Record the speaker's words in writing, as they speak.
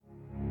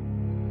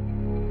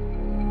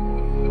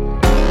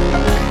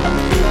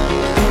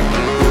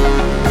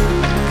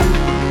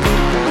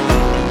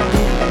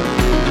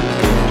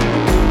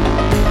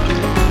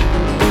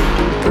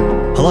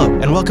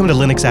Welcome to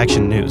Linux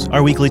Action News,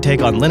 our weekly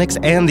take on Linux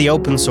and the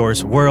open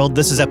source world.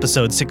 This is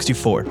episode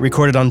 64,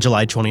 recorded on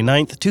July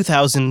 29th,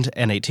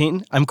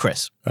 2018. I'm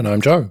Chris. And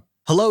I'm Joe.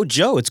 Hello,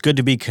 Joe. It's good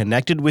to be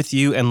connected with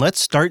you, and let's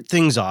start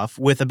things off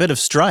with a bit of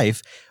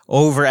strife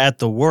over at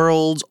the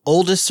world's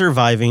oldest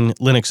surviving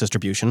Linux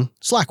distribution,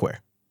 Slackware.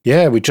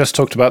 Yeah, we just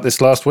talked about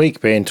this last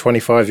week, being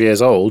 25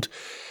 years old,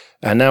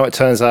 and now it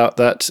turns out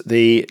that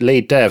the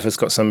lead dev has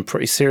got some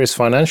pretty serious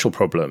financial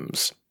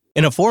problems.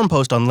 In a forum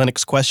post on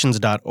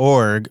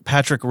linuxquestions.org,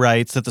 Patrick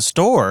writes that the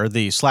store,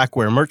 the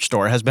Slackware merch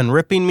store, has been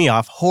ripping me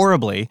off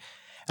horribly,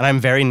 and I'm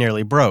very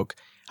nearly broke.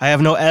 I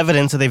have no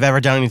evidence that they've ever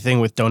done anything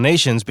with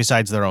donations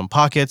besides their own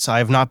pockets. I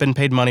have not been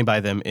paid money by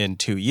them in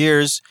 2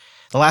 years.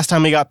 The last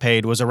time he got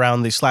paid was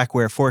around the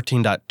Slackware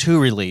 14.2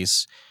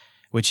 release,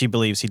 which he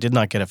believes he did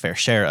not get a fair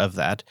share of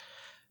that.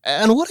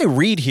 And what I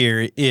read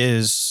here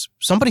is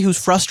somebody who's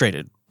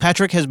frustrated.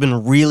 Patrick has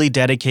been really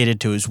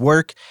dedicated to his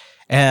work,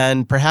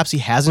 and perhaps he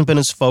hasn't been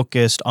as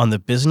focused on the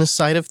business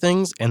side of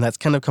things, and that's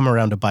kind of come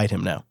around to bite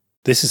him now.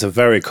 This is a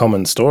very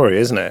common story,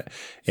 isn't it,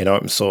 in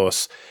open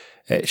source?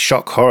 It's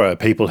shock horror.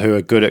 People who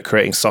are good at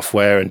creating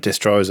software and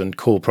distros and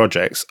cool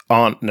projects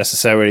aren't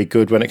necessarily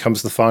good when it comes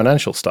to the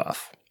financial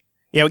stuff.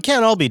 Yeah, we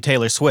can't all be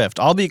Taylor Swift.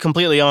 I'll be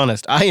completely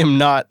honest. I am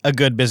not a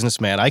good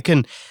businessman. I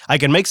can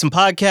make some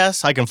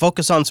podcasts, I can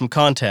focus on some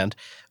content,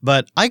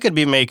 but I could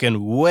be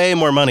making way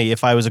more money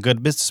if I was a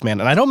good businessman.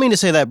 And I don't mean to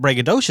say that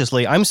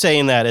braggadociously. I'm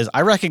saying that as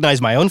I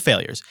recognize my own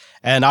failures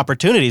and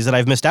opportunities that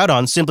I've missed out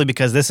on simply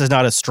because this is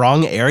not a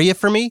strong area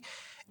for me.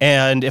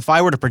 And if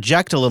I were to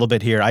project a little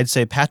bit here, I'd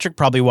say Patrick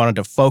probably wanted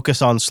to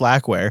focus on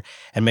Slackware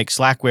and make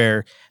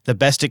Slackware the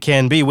best it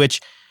can be,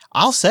 which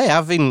I'll say,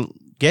 having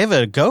gave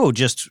it a go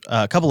just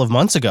a couple of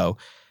months ago,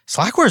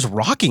 Slackware's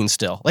rocking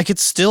still. Like,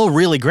 it's still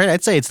really great.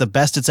 I'd say it's the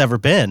best it's ever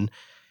been.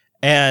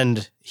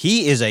 And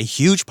he is a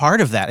huge part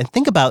of that. And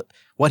think about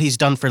what he's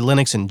done for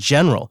Linux in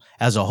general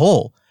as a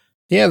whole.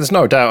 Yeah, there's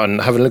no doubt.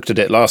 And having looked at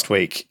it last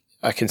week,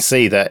 I can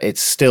see that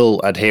it's still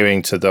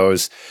adhering to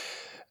those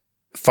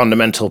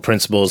fundamental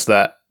principles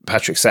that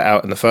Patrick set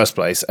out in the first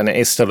place. And it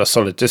is still a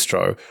solid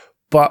distro.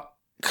 But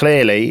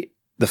clearly,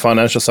 the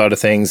financial side of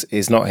things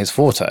is not his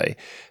forte.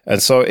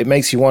 And so it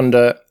makes you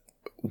wonder,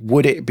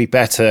 would it be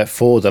better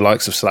for the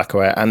likes of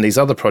Slackware and these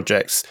other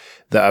projects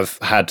that have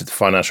had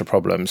financial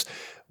problems,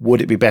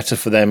 would it be better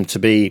for them to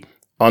be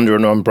under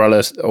an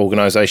umbrella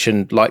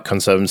organization like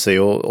Conservancy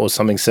or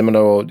something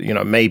similar, or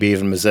maybe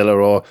even Mozilla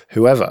or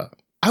whoever?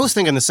 I was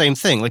thinking the same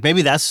thing. Like,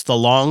 maybe that's the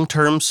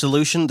long-term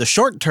solution. The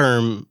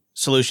short-term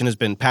solution has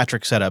been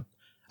Patrick set up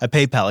a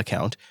PayPal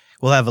account.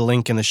 We'll have a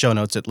link in the show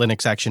notes at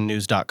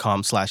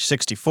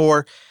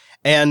linuxactionnews.com/64.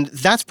 And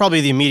that's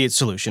probably the immediate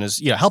solution is,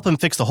 help him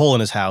fix the hole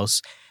in his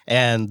house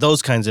and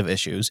those kinds of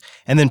issues.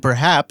 And then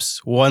perhaps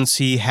once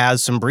he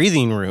has some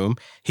breathing room,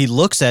 he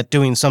looks at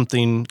doing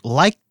something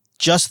like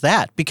just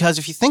that. Because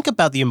if you think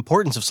about the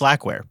importance of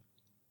Slackware,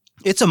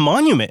 it's a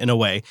monument in a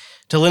way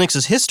to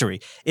Linux's history.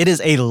 It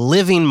is a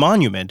living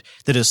monument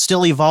that is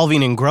still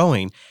evolving and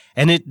growing,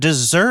 and it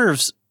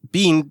deserves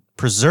being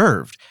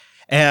preserved.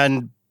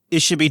 And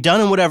it should be done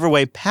in whatever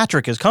way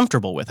Patrick is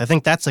comfortable with. I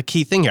think that's a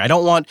key thing here. I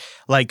don't want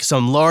like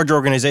some large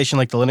organization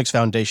like the Linux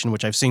Foundation,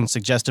 which I've seen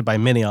suggested by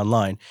many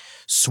online,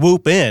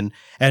 swoop in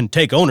and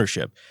take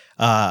ownership.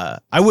 I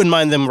wouldn't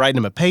mind them writing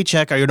him a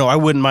paycheck. I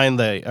wouldn't mind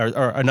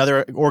or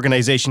another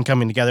organization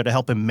coming together to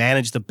help him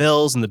manage the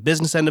bills and the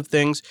business end of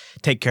things,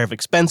 take care of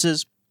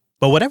expenses.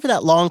 But whatever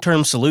that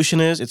long-term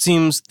solution is, it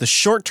seems the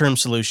short-term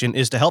solution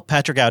is to help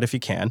Patrick out if you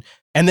can,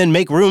 and then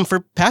make room for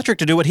Patrick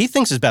to do what he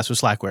thinks is best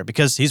with Slackware,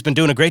 because he's been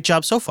doing a great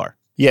job so far.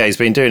 Yeah, he's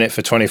been doing it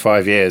for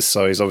 25 years,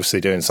 so he's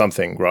obviously doing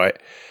something right.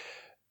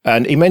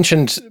 And he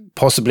mentioned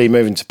possibly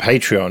moving to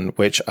Patreon,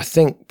 which I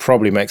think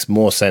probably makes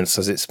more sense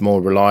as it's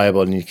more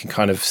reliable and you can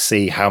kind of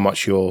see how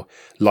much you're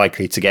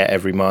likely to get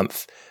every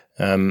month.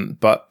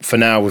 But for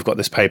now, we've got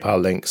this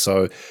PayPal link,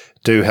 so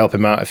do help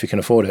him out if you can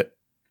afford it.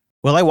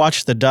 Well, I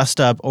watched the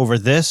dust-up over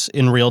this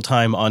in real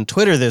time on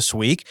Twitter this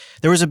week.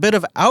 There was a bit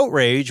of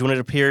outrage when it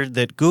appeared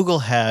that Google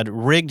had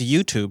rigged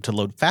YouTube to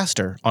load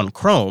faster on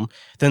Chrome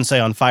than, say,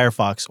 on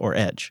Firefox or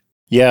Edge.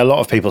 Yeah, a lot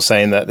of people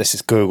saying that this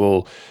is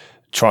Google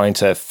trying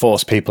to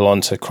force people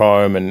onto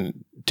Chrome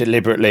and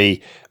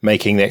deliberately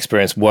making the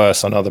experience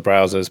worse on other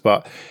browsers,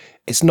 but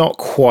it's not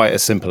quite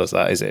as simple as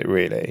that, is it,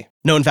 really?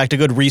 No, in fact, a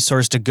good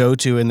resource to go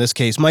to in this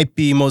case might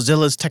be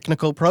Mozilla's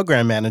technical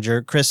program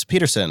manager, Chris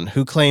Peterson,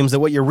 who claims that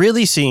what you're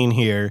really seeing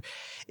here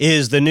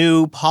is the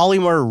new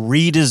Polymer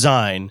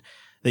redesign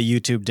that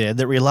YouTube did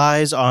that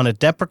relies on a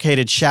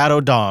deprecated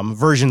Shadow DOM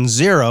version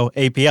 0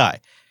 API,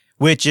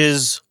 which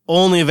is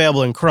only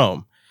available in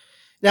Chrome.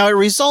 Now, it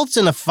results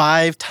in a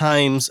 5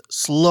 times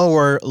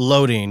slower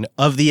loading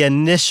of the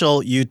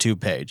initial YouTube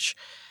page.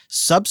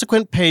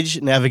 Subsequent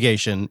page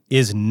navigation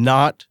is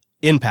not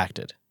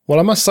impacted. Well,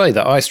 I must say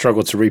that I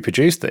struggled to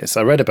reproduce this.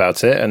 I read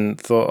about it and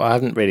thought, I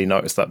hadn't really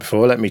noticed that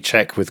before. Let me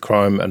check with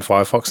Chrome and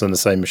Firefox on the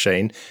same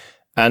machine.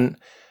 And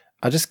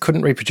I just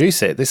couldn't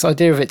reproduce it. This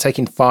idea of it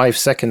taking 5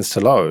 seconds to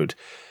load,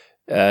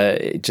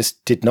 it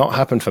just did not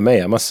happen for me,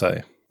 I must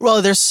say.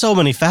 Well, there's so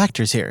many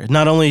factors here.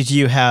 Not only do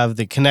you have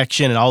the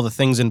connection and all the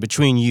things in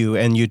between you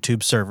and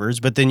YouTube servers,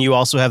 but then you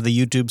also have the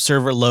YouTube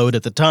server load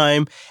at the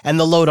time and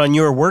the load on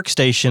your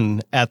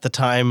workstation at the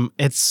time.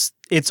 It's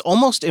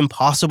almost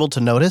impossible to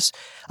notice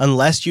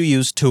unless you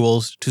use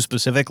tools to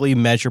specifically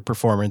measure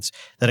performance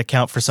that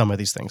account for some of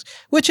these things,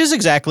 which is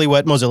exactly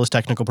what Mozilla's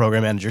Technical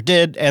Program Manager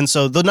did. And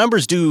so the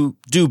numbers do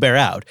bear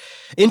out.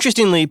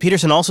 Interestingly,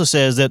 Peterson also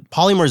says that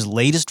Polymer's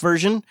latest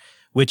version,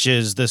 which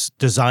is this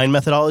design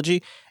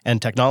methodology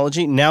and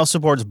technology, now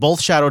supports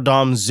both Shadow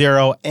DOM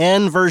 0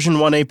 and version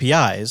 1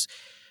 APIs,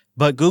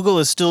 but Google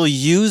is still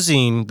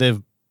using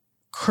the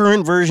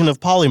current version of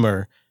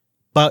Polymer,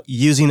 but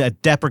using a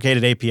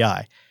deprecated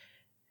API.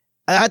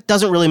 That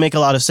doesn't really make a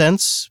lot of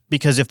sense,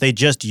 because if they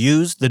just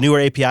use the newer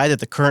API that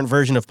the current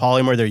version of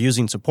Polymer they're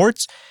using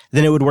supports,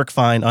 then it would work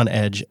fine on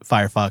Edge,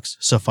 Firefox,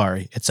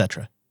 Safari,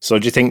 etc. So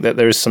do you think that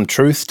there is some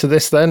truth to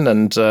this then,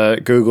 and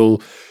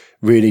Google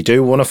really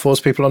do want to force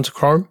people onto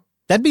Chrome?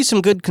 That'd be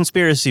some good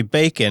conspiracy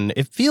bacon.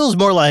 It feels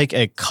more like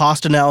a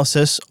cost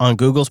analysis on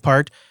Google's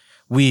part.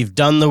 We've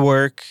done the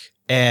work,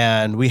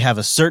 and we have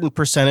a certain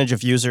percentage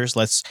of users.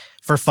 Let's,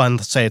 for fun,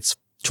 say it's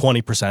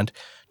 20%.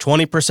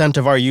 20%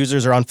 of our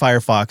users are on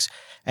Firefox,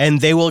 and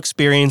they will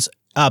experience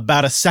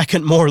about a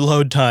second more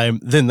load time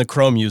than the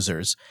Chrome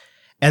users.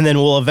 And then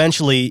we'll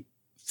eventually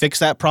fix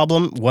that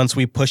problem once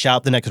we push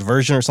out the next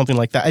version or something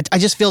like that. It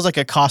just feels like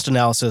a cost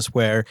analysis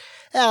where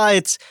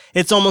it's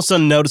almost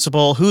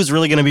unnoticeable. Who's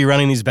really going to be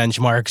running these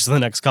benchmarks in the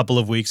next couple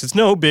of weeks? It's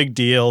no big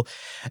deal.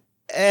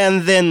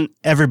 And then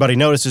everybody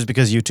notices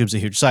because YouTube's a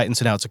huge site, and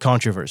so now it's a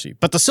controversy.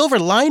 But the silver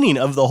lining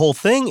of the whole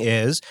thing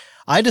is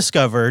I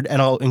discovered,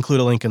 and I'll include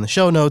a link in the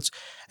show notes,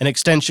 an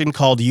extension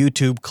called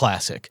YouTube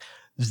Classic.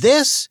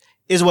 This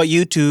is what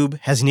YouTube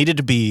has needed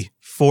to be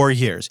for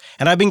years.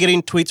 And I've been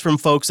getting tweets from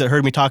folks that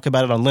heard me talk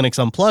about it on Linux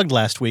Unplugged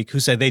last week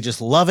who said they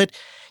just love it.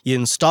 You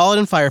install it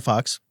in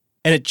Firefox,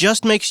 and it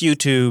just makes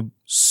YouTube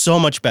so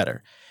much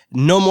better.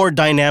 No more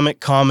dynamic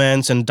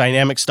comments and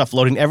dynamic stuff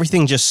loading.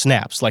 Everything just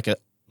snaps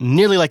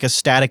nearly like a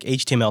static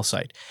HTML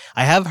site.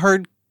 I have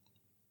heard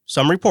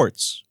some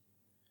reports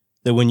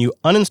that when you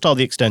uninstall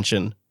the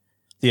extension,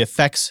 the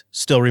effects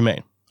still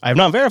remain. I have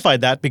not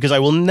verified that because I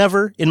will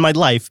never in my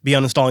life be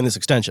uninstalling this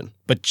extension,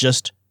 but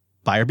just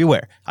buyer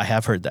beware. I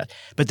have heard that.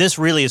 But this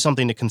really is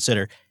something to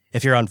consider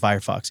if you're on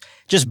Firefox.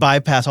 Just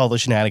bypass all the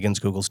shenanigans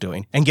Google's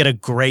doing and get a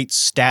great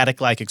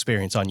static-like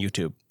experience on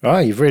YouTube. Ah,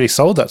 you've really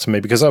sold that to me,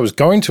 because I was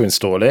going to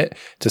install it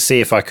to see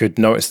if I could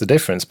notice the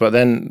difference, but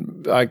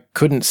then I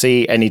couldn't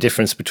see any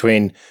difference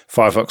between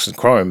Firefox and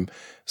Chrome,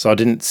 so I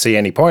didn't see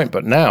any point.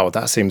 But now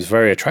that seems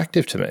very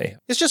attractive to me.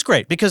 It's just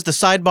great because the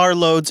sidebar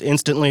loads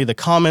instantly, the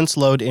comments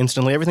load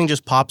instantly, everything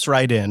just pops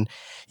right in.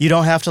 You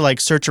don't have to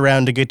search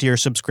around to get to your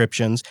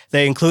subscriptions.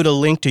 They include a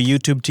link to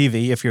YouTube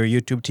TV if you're a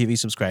YouTube TV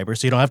subscriber,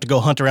 so you don't have to go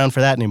hunt around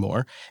for that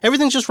anymore.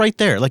 Everything's just right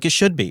there, like it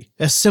should be.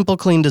 A simple,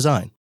 clean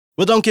design.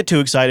 Well, don't get too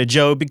excited,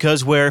 Joe,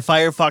 because where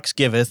Firefox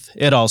giveth,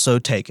 it also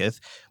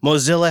taketh.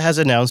 Mozilla has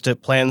announced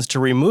it plans to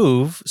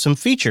remove some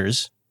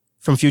features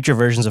from future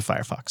versions of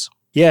Firefox.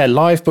 Yeah,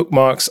 live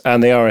bookmarks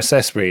and the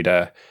RSS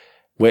reader,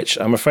 which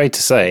I'm afraid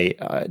to say,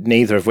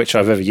 neither of which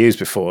I've ever used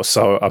before,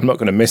 so I'm not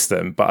going to miss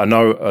them, but I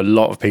know a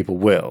lot of people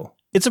will.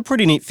 It's a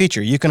pretty neat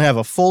feature. You can have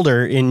a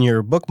folder in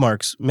your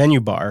bookmarks menu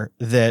bar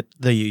that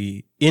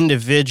the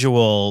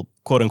individual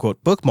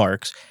quote-unquote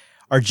bookmarks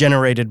are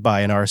generated by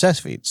an RSS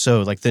feed.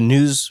 So like the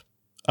news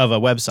of a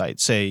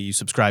website, say you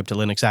subscribe to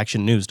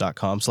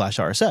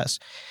linuxactionnews.com/RSS.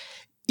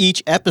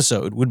 Each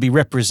episode would be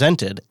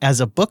represented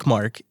as a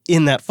bookmark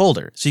in that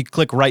folder. So you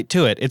click right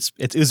to it.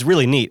 It was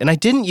really neat. And I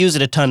didn't use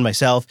it a ton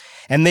myself.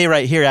 And they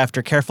write here,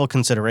 after careful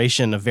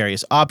consideration of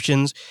various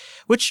options,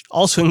 which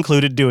also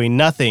included doing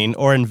nothing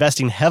or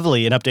investing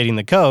heavily in updating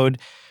the code,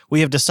 we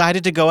have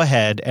decided to go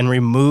ahead and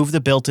remove the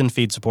built-in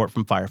feed support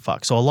from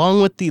Firefox. So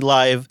along with the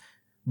live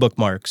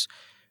bookmarks,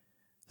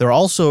 they're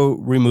also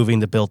removing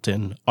the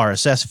built-in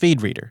RSS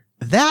feed reader.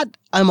 That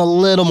I'm a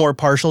little more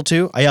partial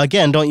to. I,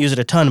 again, don't use it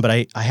a ton, but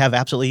I have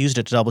absolutely used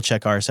it to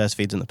double-check RSS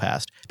feeds in the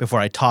past before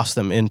I toss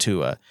them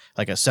into a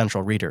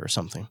central reader or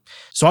something.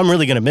 So I'm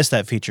really going to miss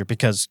that feature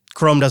because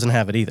Chrome doesn't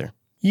have it either.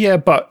 Yeah,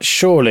 but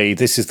surely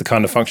this is the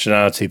kind of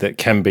functionality that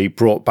can be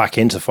brought back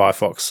into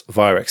Firefox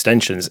via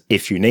extensions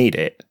if you need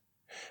it.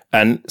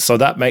 And so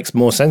that makes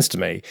more sense to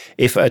me.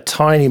 If a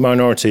tiny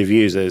minority of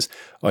users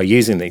are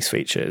using these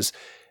features,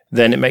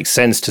 then it makes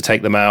sense to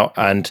take them out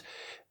and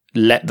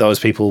let those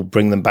people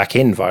bring them back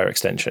in via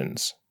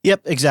extensions.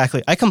 Yep,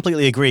 exactly. I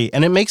completely agree.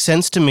 And it makes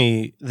sense to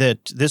me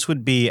that this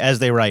would be, as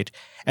they write,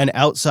 an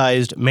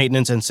outsized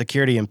maintenance and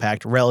security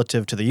impact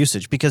relative to the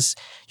usage, because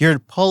you're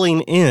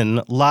pulling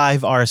in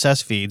live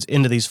RSS feeds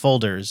into these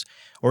folders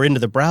or into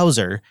the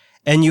browser,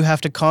 and you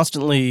have to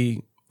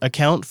constantly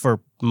account for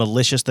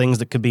malicious things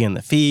that could be in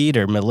the feed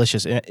or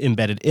malicious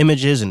embedded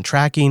images and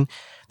tracking.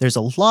 There's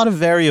a lot of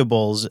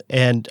variables,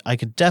 and I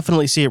could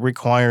definitely see it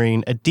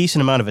requiring a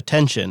decent amount of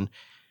attention.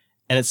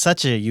 And it's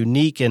such a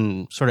unique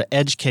and sort of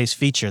edge case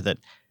feature that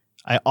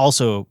I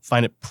also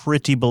find it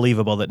pretty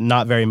believable that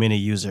not very many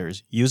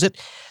users use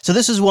it. So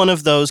this is one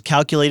of those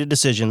calculated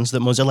decisions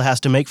that Mozilla has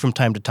to make from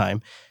time to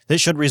time that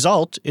should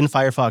result in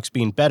Firefox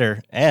being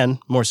better and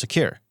more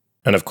secure.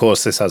 And of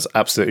course, this has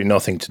absolutely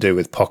nothing to do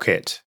with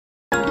Pocket.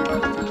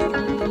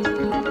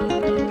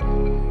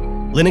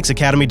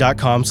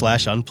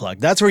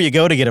 linuxacademy.com/unplugged. That's where you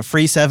go to get a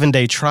free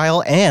 7-day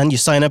trial and you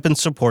sign up and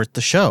support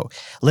the show.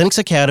 Linux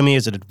Academy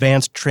is an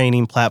advanced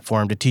training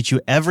platform to teach you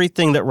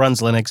everything that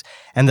runs Linux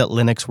and that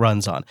Linux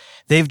runs on.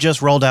 They've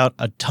just rolled out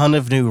a ton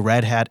of new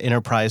Red Hat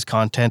Enterprise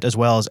content as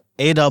well as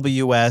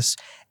AWS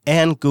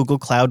and Google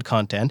Cloud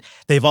content.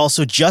 They've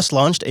also just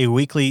launched a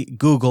weekly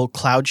Google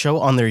Cloud show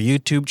on their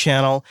YouTube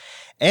channel.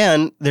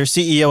 And their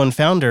CEO and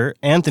founder,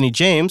 Anthony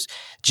James,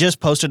 just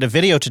posted a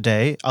video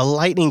today, a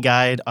lightning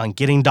guide on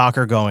getting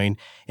Docker going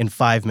in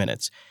 5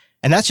 minutes.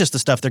 And that's just the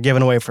stuff they're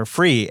giving away for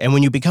free. And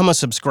when you become a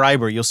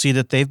subscriber, you'll see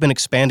that they've been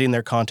expanding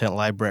their content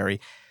library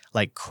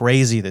like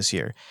crazy this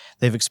year.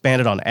 They've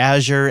expanded on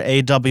Azure,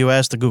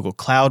 AWS, the Google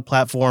Cloud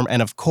platform,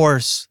 and of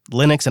course,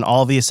 Linux and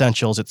all the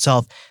essentials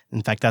itself.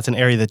 In fact, that's an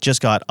area that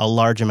just got a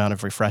large amount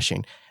of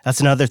refreshing.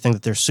 That's another thing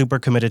that they're super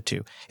committed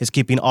to, is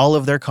keeping all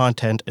of their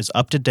content as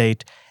up to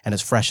date and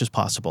as fresh as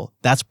possible.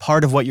 That's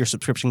part of what your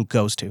subscription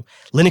goes to.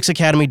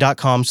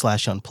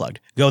 linuxacademy.com/unplugged.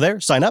 Go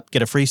there, sign up,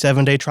 get a free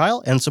 7-day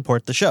trial, and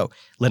support the show.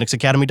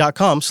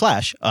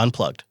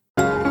 linuxacademy.com/unplugged.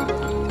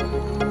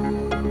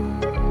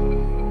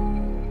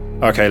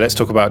 Okay, let's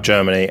talk about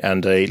Germany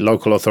and a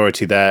local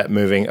authority there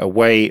moving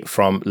away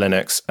from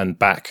Linux and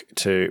back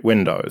to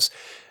Windows.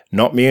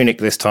 Not Munich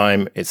this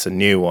time, it's a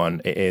new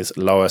one. It is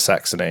Lower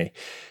Saxony,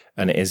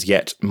 and it is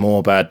yet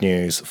more bad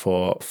news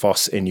for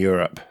FOSS in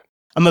Europe.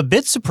 I'm a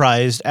bit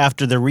surprised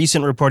after the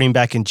recent reporting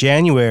back in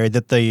January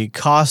that the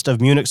cost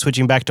of Munich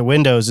switching back to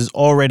Windows is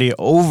already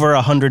over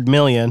 100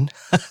 million.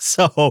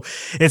 So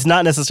it's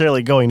not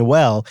necessarily going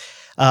well.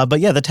 But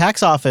yeah, the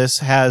tax office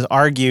has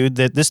argued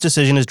that this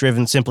decision is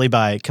driven simply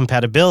by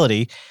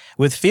compatibility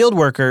with field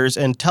workers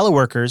and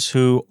teleworkers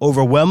who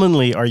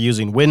overwhelmingly are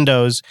using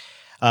Windows,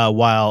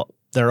 while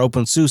their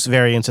OpenSUSE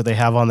variants that they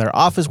have on their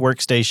office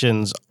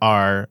workstations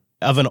are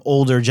of an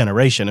older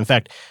generation. In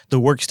fact,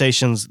 the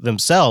workstations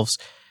themselves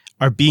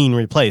are being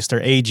replaced.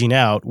 They're aging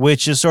out,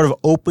 which is sort of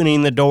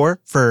opening the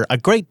door for a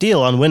great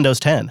deal on Windows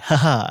 10,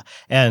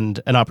 and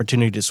an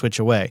opportunity to switch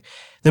away.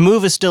 The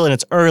move is still in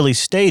its early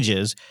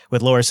stages,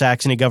 with Lower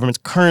Saxony governments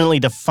currently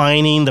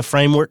defining the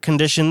framework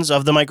conditions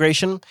of the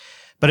migration,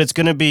 but it's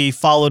going to be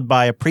followed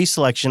by a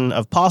pre-selection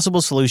of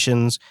possible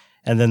solutions,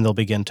 and then they'll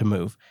begin to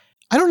move.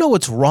 I don't know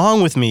what's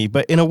wrong with me,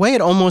 but in a way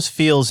it almost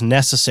feels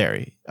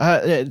necessary.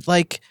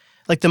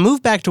 Like the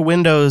move back to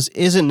Windows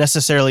isn't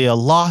necessarily a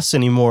loss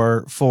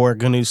anymore for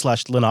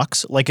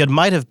GNU/Linux, like it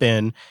might have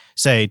been,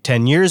 say,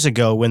 10 years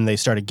ago when they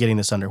started getting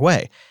this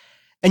underway.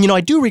 And,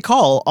 I do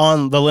recall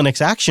on the Linux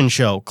Action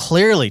Show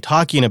clearly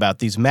talking about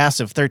these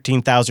massive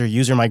 13,000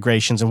 user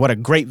migrations and what a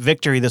great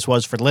victory this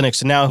was for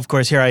Linux. And now, of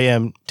course, here I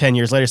am 10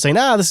 years later saying,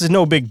 this is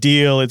no big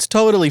deal. It's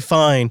totally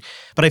fine.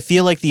 But I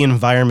feel like the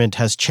environment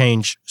has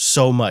changed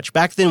so much.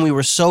 Back then, we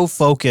were so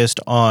focused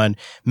on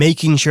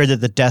making sure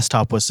that the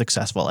desktop was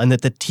successful and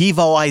that the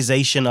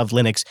TiVoization of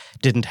Linux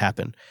didn't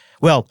happen.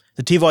 Well,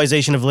 the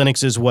TiVoization of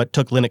Linux is what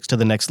took Linux to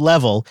the next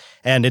level,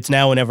 and it's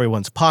now in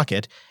everyone's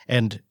pocket,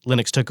 and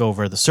Linux took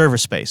over the server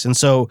space. And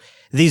so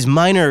these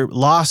minor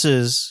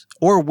losses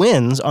or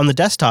wins on the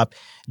desktop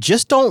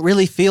just don't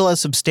really feel as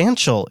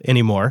substantial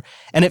anymore,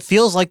 and it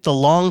feels like the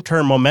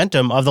long-term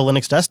momentum of the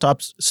Linux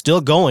desktop's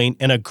still going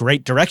in a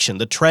great direction.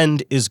 The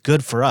trend is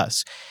good for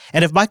us.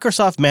 And if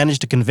Microsoft managed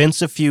to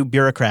convince a few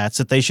bureaucrats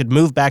that they should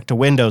move back to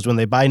Windows when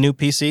they buy new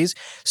PCs,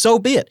 so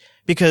be it.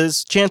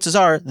 Because chances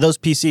are those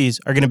PCs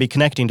are going to be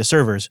connecting to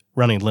servers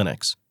running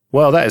Linux.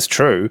 Well, that is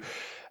true.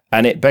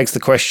 And it begs the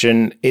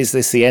question, is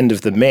this the end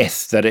of the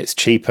myth that it's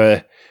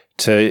cheaper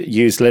to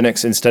use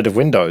Linux instead of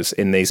Windows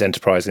in these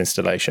enterprise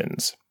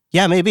installations?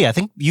 Yeah, maybe. I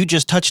think you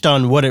just touched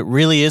on what it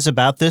really is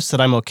about this that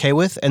I'm okay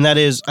with. And that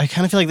is, I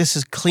kind of feel like this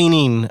is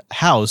cleaning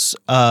house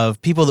of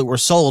people that were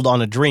sold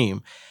on a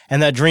dream.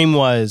 And that dream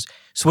was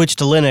switch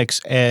to Linux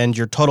and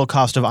your total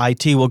cost of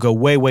IT will go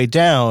way, way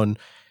down,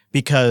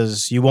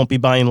 because you won't be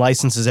buying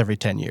licenses every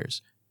 10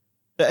 years.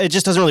 It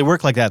just doesn't really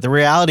work like that. The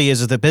reality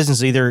is that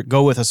businesses either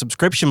go with a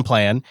subscription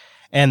plan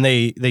and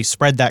they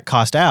spread that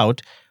cost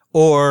out,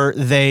 or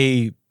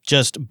they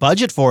just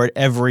budget for it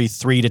every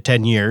 3 to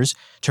 10 years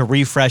to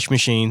refresh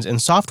machines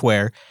and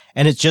software,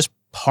 and it's just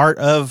part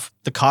of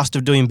the cost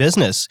of doing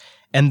business.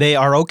 And they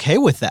are okay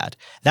with that.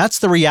 That's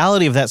the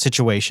reality of that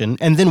situation.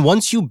 And then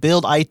once you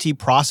build IT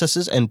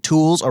processes and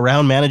tools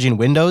around managing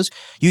Windows,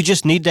 you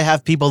just need to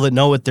have people that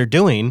know what they're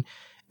doing.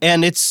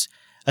 And it's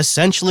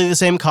essentially the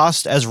same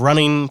cost as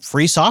running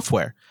free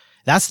software.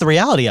 That's the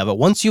reality of it.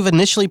 Once you've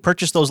initially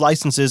purchased those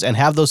licenses and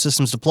have those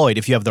systems deployed,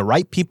 if you have the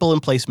right people in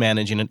place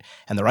managing it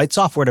and the right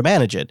software to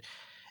manage it,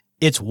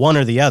 it's one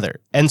or the other.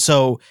 And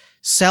so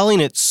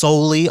selling it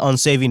solely on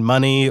saving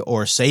money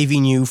or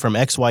saving you from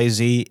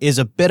XYZ is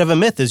a bit of a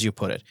myth, as you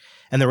put it.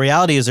 And the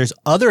reality is there's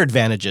other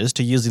advantages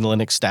to using the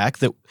Linux stack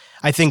that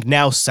I think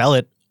now sell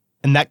it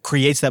And that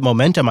creates that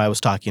momentum I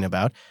was talking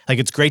about. Like,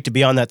 it's great to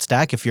be on that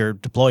stack if you're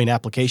deploying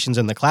applications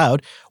in the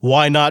cloud.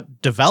 Why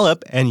not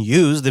develop and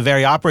use the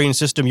very operating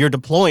system you're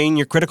deploying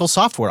your critical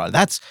software on?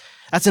 That's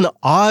an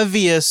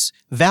obvious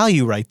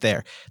value right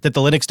there that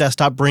the Linux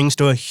desktop brings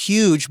to a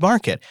huge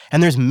market.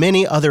 And there's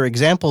many other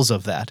examples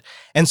of that.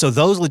 And so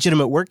those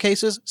legitimate work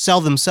cases sell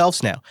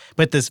themselves now.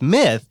 But this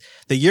myth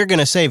that you're going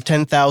to save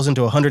 $10,000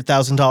 to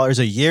 $100,000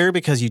 a year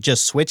because you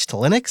just switched to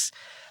Linux,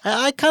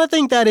 I kind of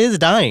think that is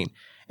dying.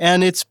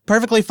 And it's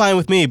perfectly fine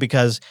with me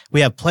because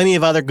we have plenty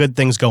of other good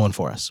things going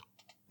for us.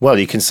 Well,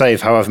 you can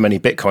save however many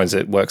Bitcoins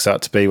it works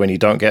out to be when you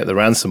don't get the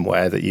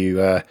ransomware that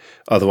you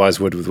otherwise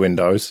would with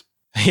Windows.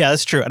 Yeah,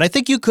 that's true. And I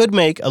think you could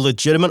make a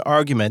legitimate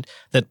argument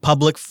that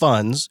public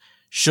funds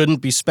shouldn't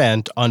be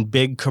spent on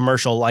big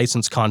commercial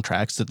license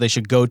contracts, that they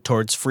should go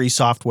towards free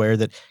software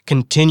that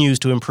continues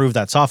to improve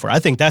that software. I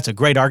think that's a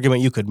great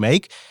argument you could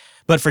make.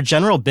 But for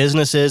general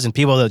businesses and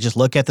people that just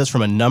look at this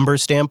from a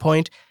numbers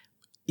standpoint,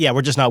 yeah,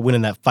 we're just not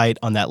winning that fight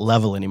on that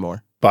level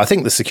anymore. But I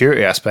think the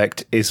security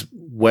aspect is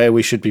where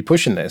we should be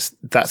pushing this.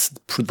 That's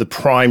the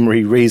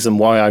primary reason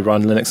why I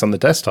run Linux on the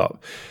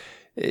desktop.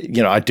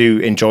 You know, I do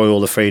enjoy all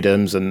the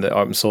freedoms and the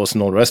open source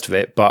and all the rest of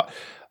it, but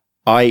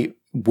I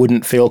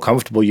wouldn't feel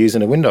comfortable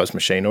using a Windows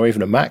machine or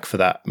even a Mac for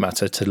that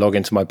matter to log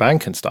into my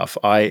bank and stuff.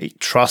 I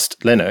trust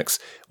Linux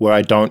where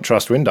I don't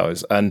trust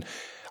Windows. And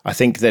I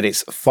think that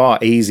it's far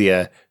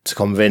easier to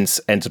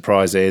convince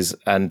enterprises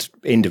and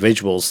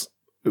individuals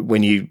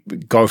when you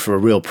go for a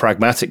real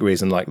pragmatic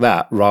reason like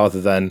that, rather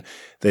than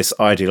this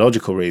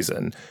ideological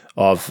reason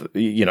of,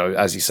 you know,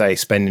 as you say,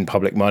 spending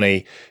public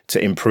money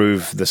to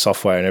improve the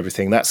software and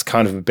everything. That's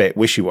kind of a bit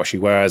wishy-washy.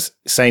 Whereas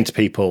saying to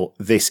people,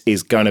 this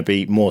is going to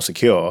be more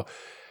secure,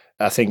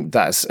 I think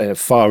that's a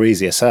far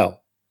easier sell.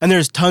 And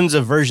there's tons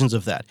of versions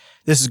of that.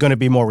 This is going to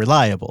be more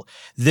reliable.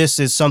 This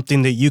is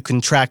something that you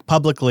can track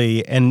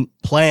publicly and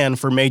plan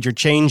for major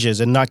changes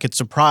and not get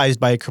surprised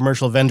by a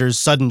commercial vendor's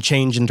sudden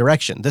change in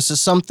direction. This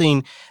is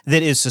something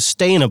that is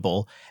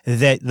sustainable,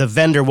 that the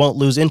vendor won't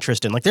lose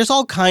interest in. Like, there's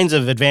all kinds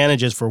of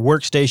advantages for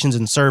workstations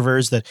and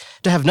servers that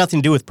have nothing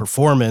to do with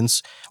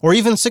performance or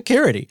even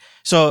security.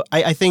 So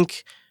I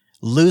think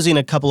losing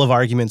a couple of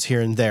arguments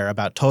here and there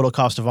about total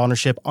cost of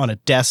ownership on a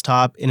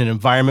desktop in an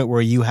environment where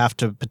you have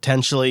to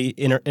potentially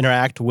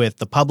interact with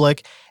the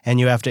public and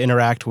you have to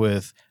interact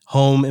with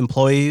home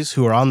employees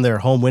who are on their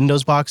home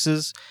Windows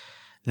boxes,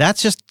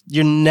 that's just,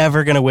 you're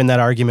never going to win that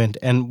argument,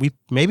 and we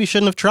maybe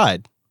shouldn't have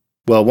tried.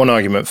 Well, one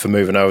argument for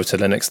moving over to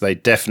Linux they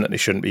definitely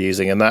shouldn't be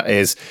using, and that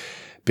is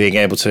being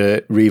able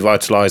to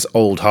revitalize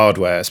old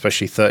hardware,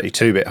 especially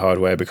 32-bit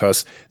hardware,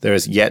 because there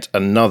is yet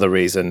another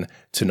reason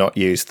to not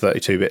use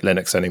 32-bit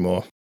Linux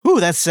anymore. Ooh,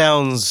 that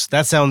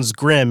sounds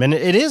grim, and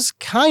it is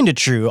kind of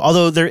true,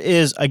 although there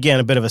is, again,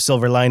 a bit of a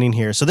silver lining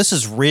here. So this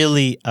is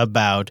really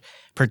about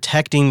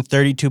protecting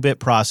 32-bit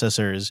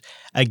processors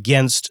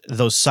against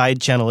those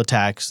side channel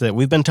attacks that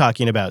we've been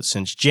talking about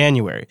since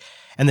January.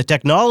 And the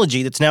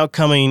technology that's now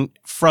coming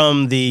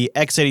from the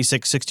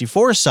x86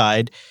 64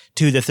 side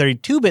to the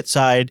 32-bit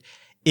side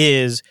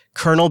is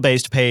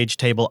kernel-based page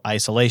table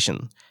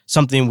isolation,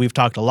 something we've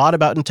talked a lot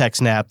about in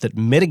TechSnap that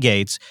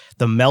mitigates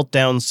the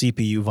meltdown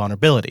CPU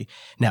vulnerability.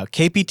 Now,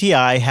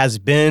 KPTI has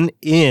been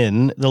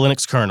in the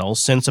Linux kernel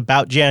since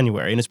about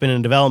January, and it's been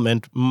in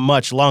development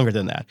much longer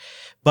than that.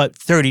 But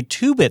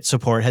 32-bit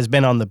support has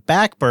been on the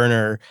back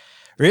burner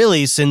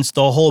really since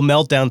the whole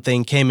meltdown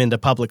thing came into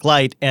public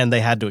light, and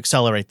they had to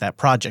accelerate that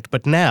project.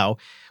 But now,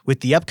 with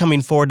the upcoming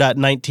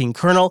 4.19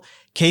 kernel,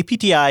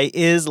 KPTI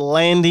is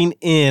landing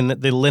in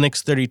the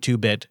Linux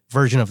 32-bit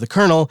version of the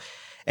kernel,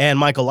 and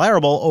Michael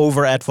Larrable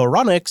over at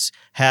Phoronix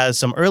has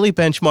some early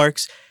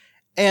benchmarks,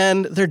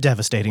 and they're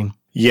devastating.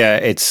 Yeah,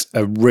 it's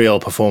a real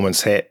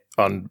performance hit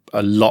on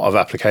a lot of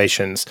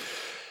applications.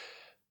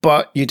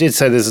 But you did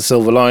say there's a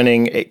silver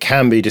lining. It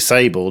can be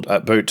disabled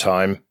at boot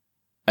time,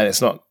 and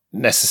it's not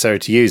necessary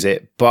to use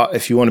it. But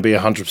if you want to be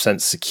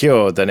 100%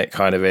 secure, then it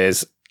kind of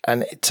is.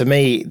 And to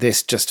me,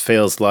 this just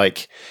feels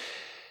like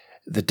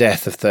the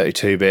death of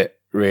 32-bit,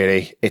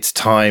 really. It's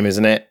time,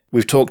 isn't it?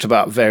 We've talked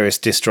about various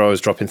distros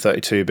dropping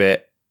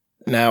 32-bit.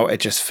 Now it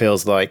just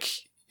feels like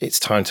it's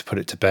time to put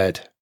it to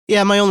bed.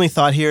 Yeah, my only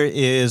thought here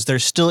is there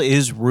still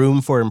is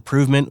room for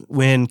improvement.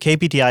 When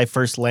KPTI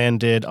first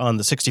landed on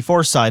the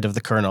 64 side of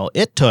the kernel,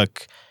 it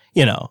took,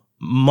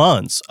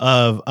 months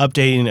of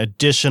updating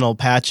additional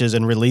patches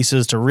and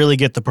releases to really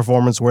get the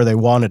performance where they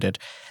wanted it.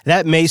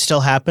 That may still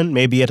happen,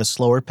 maybe at a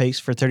slower pace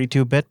for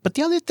 32-bit. But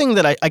the other thing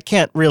that I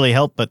can't really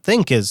help but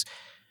think is,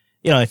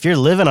 if you're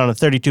living on a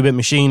 32-bit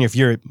machine, if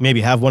you're maybe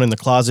have one in the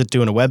closet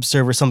doing a web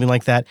server, something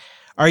like that,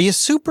 are you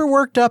super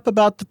worked up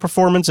about the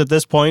performance at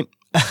this point?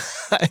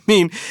 I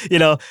mean,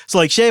 so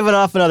like shaving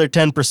off another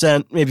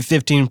 10%, maybe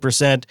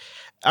 15%,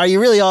 Are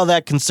you really all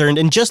that concerned?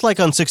 And just like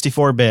on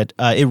 64-bit,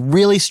 it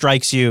really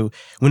strikes you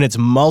when it's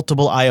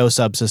multiple I/O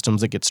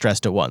subsystems that get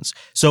stressed at once.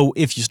 So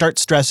if you start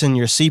stressing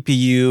your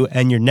CPU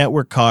and your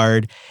network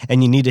card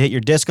and you need to hit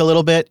your disk a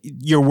little bit,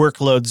 your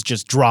workloads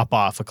just drop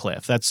off a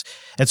cliff. That's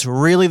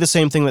really the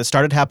same thing that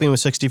started happening with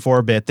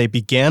 64-bit. They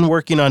began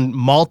working on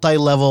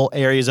multi-level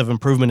areas of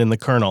improvement in the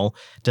kernel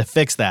to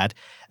fix that.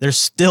 There's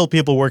still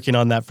people working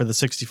on that for the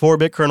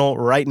 64-bit kernel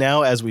right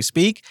now as we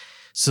speak.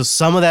 So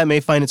some of that may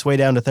find its way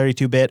down to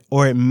 32-bit,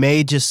 or it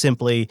may just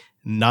simply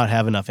not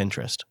have enough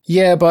interest.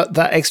 Yeah, but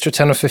that extra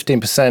 10 or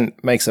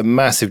 15% makes a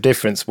massive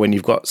difference when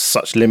you've got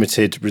such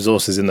limited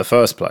resources in the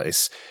first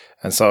place.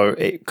 And so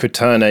it could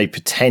turn a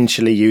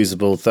potentially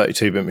usable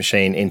 32-bit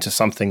machine into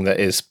something that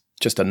is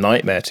just a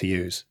nightmare to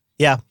use.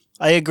 Yeah,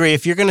 I agree.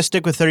 If you're going to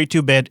stick with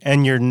 32-bit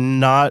and you're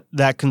not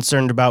that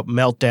concerned about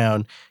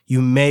meltdown,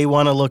 you may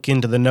want to look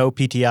into the no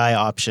PTI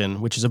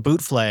option, which is a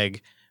boot flag,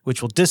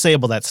 which will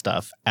disable that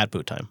stuff at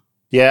boot time.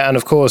 Yeah, and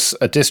of course,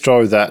 a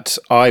distro that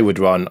I would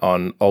run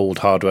on old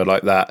hardware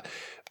like that,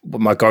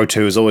 my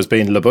go-to has always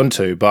been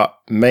Lubuntu, but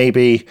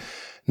maybe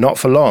not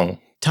for long.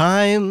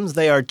 Times,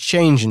 they are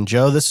changing,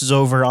 Joe. This is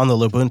over on the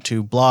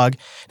Lubuntu blog.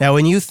 Now,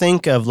 when you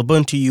think of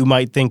Lubuntu, you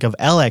might think of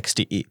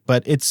LXDE,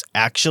 but it's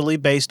actually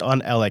based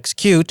on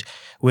LXQt,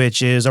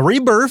 which is a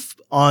rebirth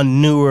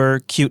on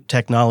newer Qt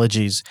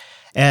technologies.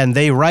 And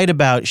they write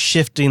about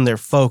shifting their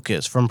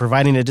focus from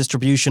providing a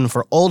distribution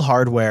for old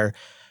hardware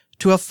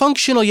to a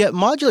functional yet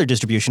modular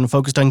distribution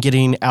focused on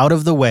getting out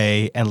of the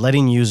way and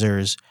letting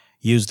users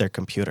use their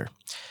computer.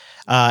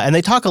 And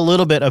they talk a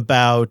little bit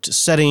about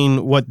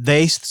setting what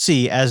they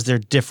see as their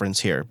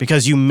difference here,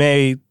 because you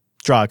may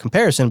draw a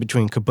comparison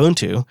between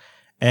Kubuntu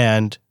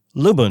and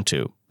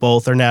Lubuntu.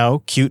 Both are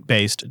now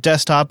Qt-based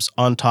desktops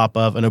on top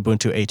of an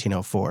Ubuntu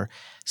 1804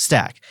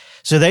 stack.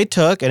 So they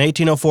took an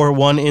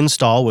 1804.1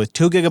 install with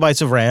 2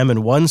 gigabytes of RAM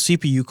and 1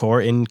 CPU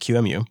core in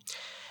QEMU,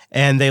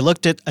 and they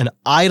looked at an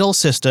idle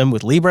system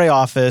with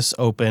LibreOffice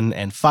open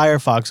and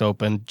Firefox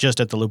open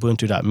just at the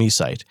lubuntu.me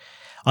site.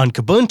 On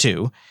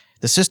Kubuntu,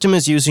 the system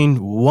is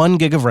using 1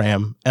 gig of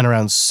RAM and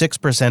around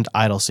 6%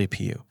 idle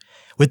CPU.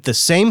 With the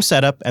same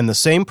setup and the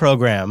same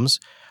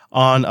programs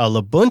on a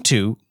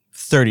Lubuntu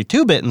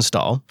 32-bit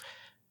install,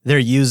 they're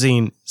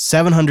using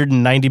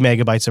 790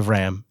 megabytes of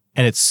RAM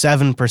and it's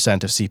 7%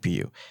 of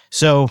CPU.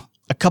 So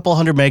a couple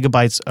hundred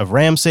megabytes of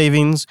RAM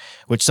savings,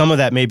 which some of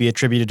that may be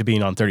attributed to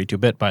being on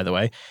 32-bit, by the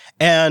way,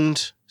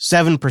 and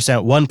 7%,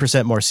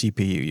 1% more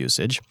CPU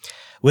usage,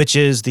 which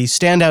is the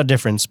standout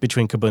difference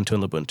between Kubuntu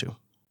and Lubuntu.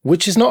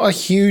 Which is not a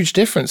huge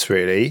difference,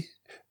 really,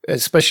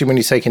 especially when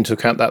you take into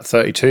account that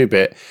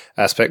 32-bit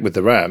aspect with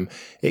the RAM.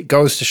 It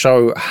goes to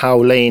show how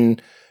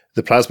lean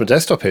the Plasma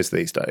desktop is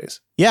these days.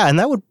 Yeah, and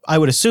that would, I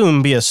would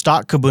assume, be a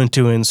stock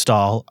Kubuntu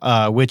install,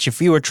 which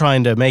if you were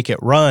trying to make it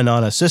run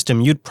on a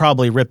system, you'd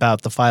probably rip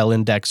out the file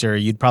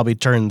indexer, you'd probably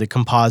turn the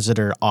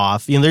compositor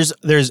off. You know,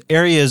 there's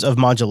areas of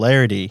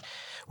modularity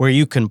where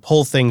you can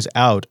pull things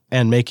out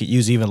and make it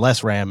use even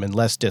less RAM and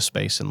less disk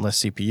space and less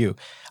CPU.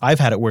 I've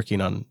had it working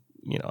on,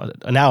 you know,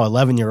 a now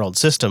 11-year-old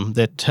system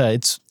that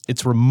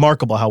it's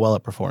remarkable how well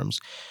it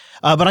performs.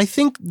 But I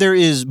think there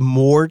is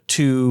more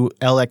to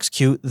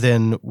LXQt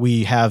than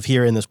we have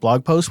here in this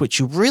blog post. What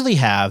you really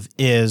have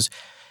is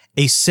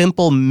a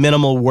simple,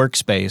 minimal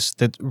workspace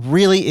that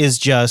really is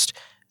just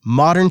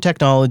modern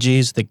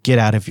technologies that get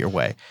out of your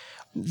way.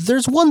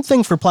 There's one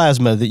thing for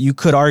Plasma that you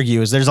could argue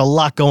is there's a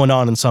lot going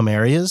on in some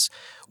areas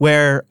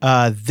where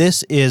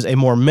this is a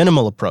more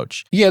minimal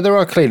approach. Yeah, there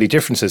are clearly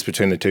differences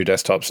between the two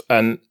desktops,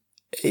 and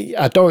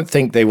I don't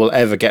think they will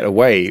ever get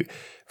away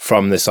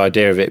from this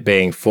idea of it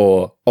being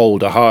for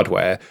older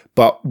hardware.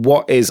 But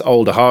what is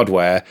older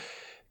hardware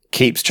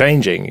keeps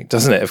changing,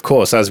 doesn't it? Of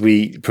course, as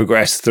we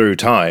progress through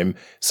time,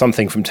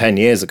 something from 10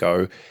 years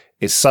ago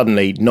is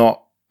suddenly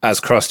not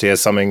as crusty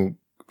as something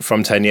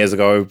from 10 years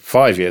ago,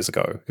 5 years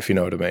ago, if you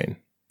know what I mean.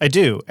 I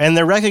do. And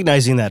they're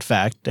recognizing that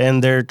fact,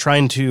 and they're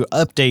trying to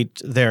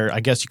update their, I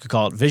guess you could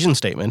call it, vision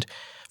statement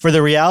for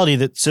the reality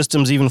that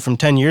systems even from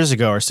 10 years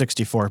ago are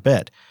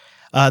 64-bit.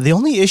 The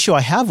only issue I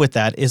have with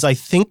that is I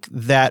think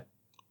that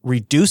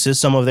reduces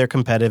some of their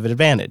competitive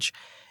advantage.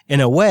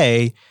 In a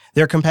way,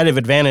 their competitive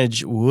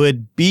advantage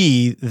would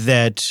be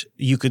that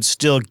you could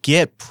still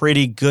get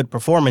pretty good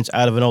performance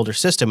out of an older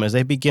system as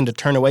they begin to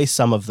turn away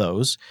some of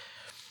those.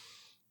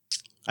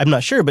 I'm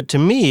not sure, but to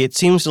me, it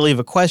seems to leave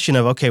a question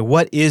of, okay,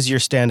 what is your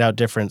standout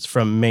difference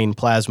from main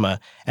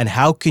Plasma, and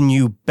how can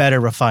you better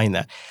refine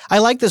that? I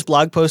like this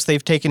blog post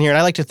they've taken here, and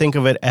I like to think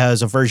of it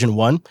as a version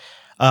 1.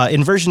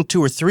 In version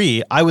 2 or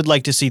 3, I would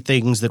like to see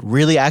things that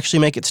really actually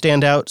make it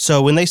stand out.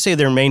 So when they say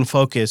their main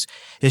focus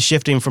is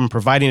shifting from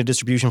providing a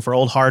distribution for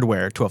old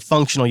hardware to a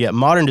functional yet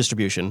modern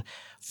distribution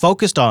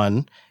focused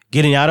on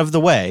getting out of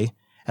the way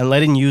and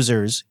letting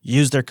users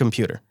use their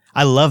computer.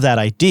 I love that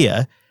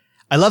idea.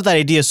 I love that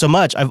idea so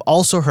much, I've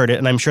also heard it,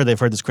 and I'm sure they've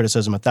heard this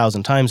criticism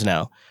 1,000 times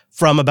now,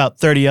 from about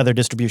 30 other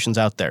distributions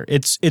out there.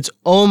 It's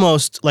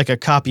almost like a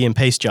copy and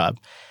paste job.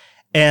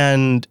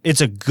 And it's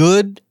a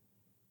good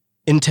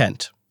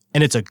intent.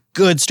 And it's a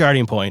good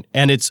starting point,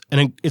 and it's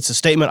a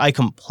statement I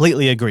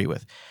completely agree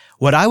with.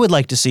 What I would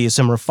like to see is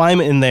some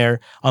refinement in there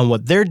on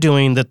what they're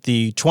doing that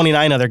the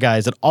 29 other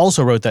guys that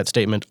also wrote that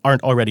statement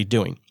aren't already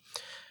doing.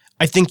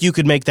 I think you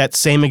could make that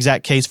same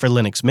exact case for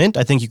Linux Mint.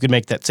 I think you could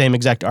make that same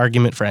exact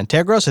argument for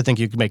Antegros. I think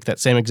you could make that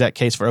same exact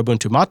case for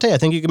Ubuntu Mate. I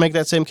think you could make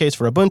that same case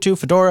for Ubuntu,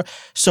 Fedora,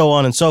 so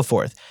on and so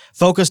forth.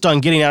 Focused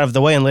on getting out of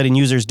the way and letting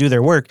users do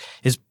their work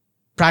is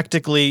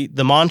practically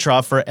the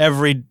mantra for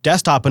every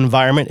desktop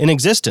environment in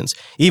existence,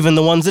 even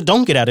the ones that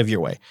don't get out of your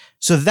way.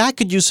 So that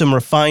could use some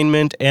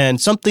refinement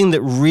and something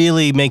that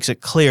really makes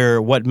it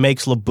clear what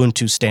makes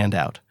Lubuntu stand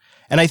out.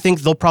 And I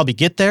think they'll probably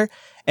get there.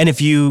 And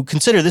if you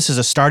consider this as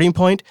a starting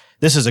point,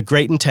 this is a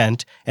great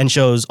intent and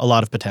shows a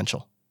lot of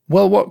potential.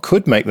 Well, what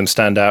could make them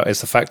stand out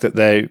is the fact that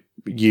they're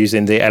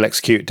using the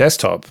LXQt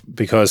desktop,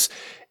 because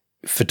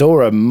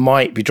Fedora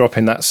might be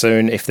dropping that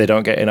soon if they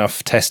don't get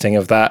enough testing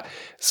of that.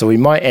 So we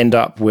might end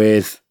up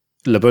with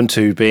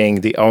Lubuntu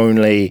being the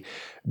only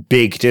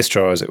big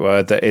distro, as it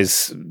were, that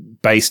is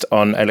based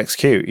on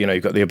LXQt. You know,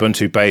 you've got the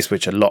Ubuntu base,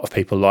 which a lot of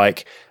people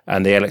like,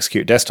 and the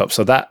LXQt desktop.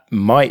 So that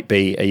might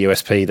be a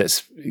USP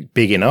that's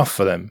big enough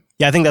for them.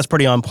 Yeah, I think that's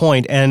pretty on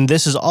point. And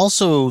this is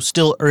also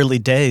still early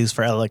days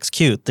for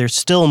LXQt. There's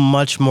still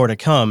much more to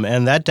come,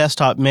 and that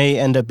desktop may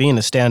end up being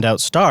a standout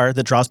star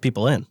that draws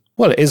people in.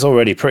 Well, it is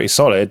already pretty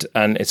solid,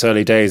 and it's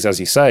early days, as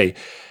you say.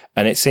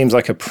 And it seems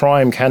like a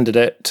prime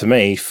candidate to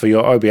me for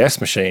your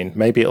OBS machine.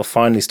 Maybe it'll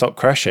finally stop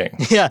crashing.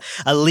 Yeah,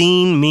 a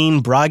lean,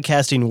 mean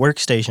broadcasting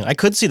workstation. I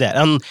could see that.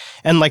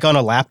 And like on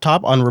a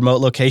laptop on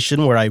remote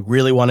location where I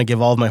really want to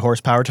give all of my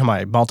horsepower to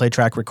my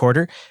multi-track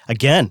recorder,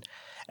 again,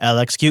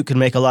 LXQt could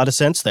make a lot of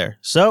sense there.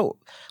 So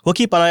we'll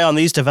keep an eye on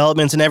these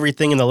developments and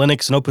everything in the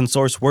Linux and open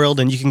source world,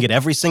 and you can get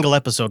every single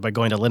episode by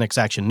going to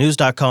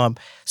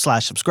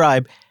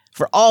linuxactionnews.com/subscribe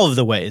for all of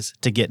the ways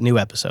to get new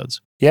episodes.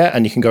 Yeah,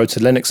 and you can go to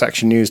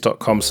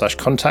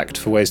linuxactionnews.com/contact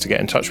for ways to get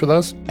in touch with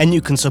us. And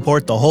you can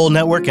support the whole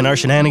network and our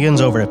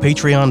shenanigans over at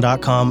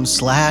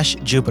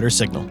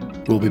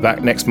patreon.com/JupiterSignal. We'll be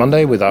back next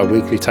Monday with our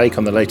weekly take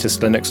on the latest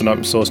Linux and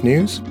open source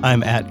news.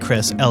 I'm at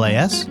Chris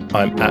LAS.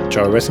 I'm at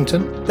Joe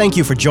Ressington. Thank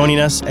you for joining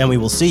us, and we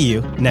will see you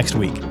next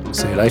week.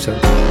 See you later.